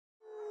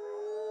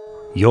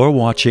You're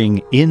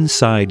watching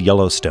Inside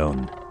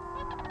Yellowstone.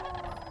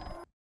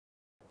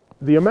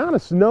 The amount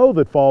of snow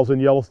that falls in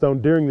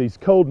Yellowstone during these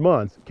cold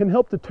months can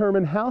help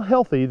determine how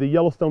healthy the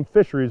Yellowstone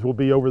fisheries will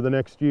be over the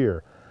next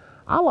year.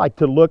 I like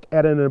to look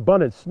at an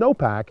abundant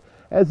snowpack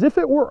as if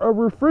it were a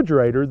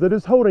refrigerator that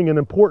is holding an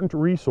important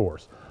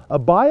resource, a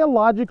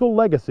biological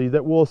legacy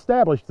that will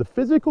establish the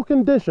physical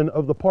condition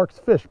of the park's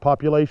fish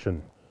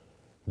population.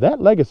 That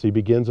legacy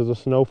begins as a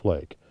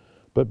snowflake,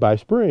 but by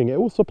spring it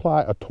will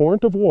supply a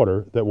torrent of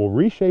water that will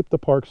reshape the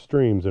park's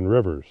streams and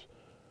rivers.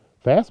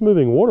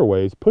 Fast-moving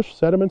waterways push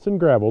sediments and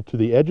gravel to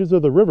the edges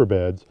of the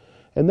riverbeds,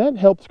 and that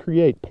helps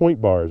create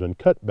point bars and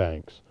cut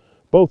banks,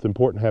 both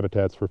important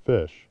habitats for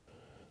fish.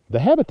 The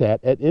habitat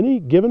at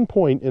any given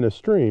point in a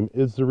stream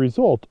is the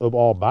result of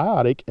all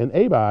biotic and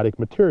abiotic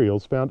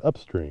materials found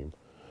upstream.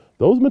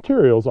 Those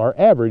materials are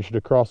averaged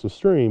across the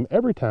stream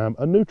every time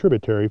a new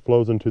tributary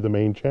flows into the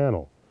main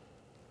channel.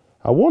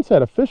 I once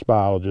had a fish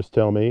biologist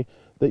tell me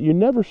that you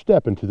never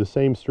step into the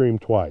same stream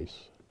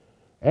twice.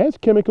 As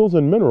chemicals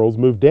and minerals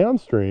move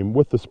downstream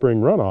with the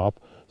spring runoff,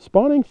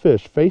 spawning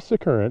fish face the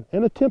current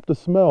and attempt to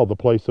smell the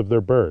place of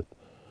their birth.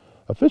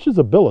 A fish's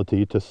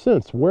ability to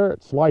sense where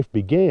its life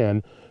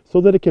began so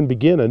that it can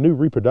begin a new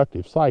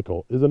reproductive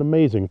cycle is an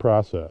amazing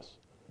process.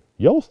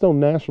 Yellowstone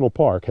National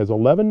Park has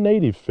 11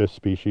 native fish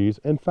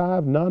species and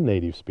 5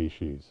 non-native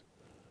species.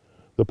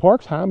 The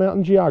park's high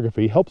mountain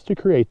geography helps to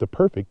create the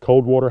perfect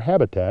cold water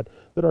habitat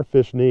that our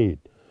fish need.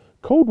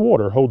 Cold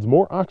water holds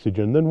more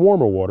oxygen than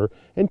warmer water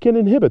and can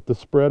inhibit the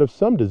spread of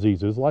some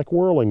diseases like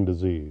whirling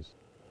disease.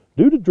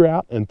 Due to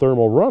drought and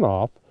thermal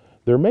runoff,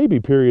 there may be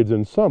periods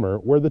in summer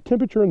where the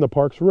temperature in the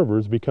park's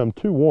rivers become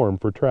too warm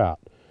for trout.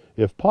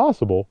 If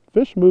possible,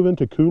 fish move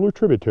into cooler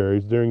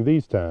tributaries during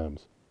these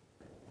times.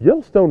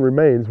 Yellowstone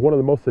remains one of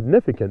the most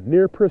significant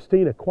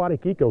near-pristine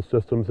aquatic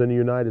ecosystems in the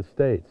United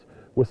States.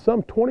 With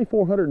some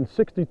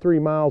 2,463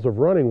 miles of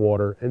running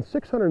water and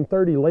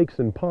 630 lakes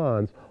and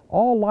ponds,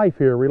 all life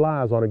here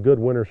relies on a good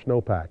winter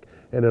snowpack,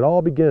 and it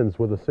all begins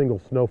with a single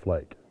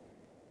snowflake.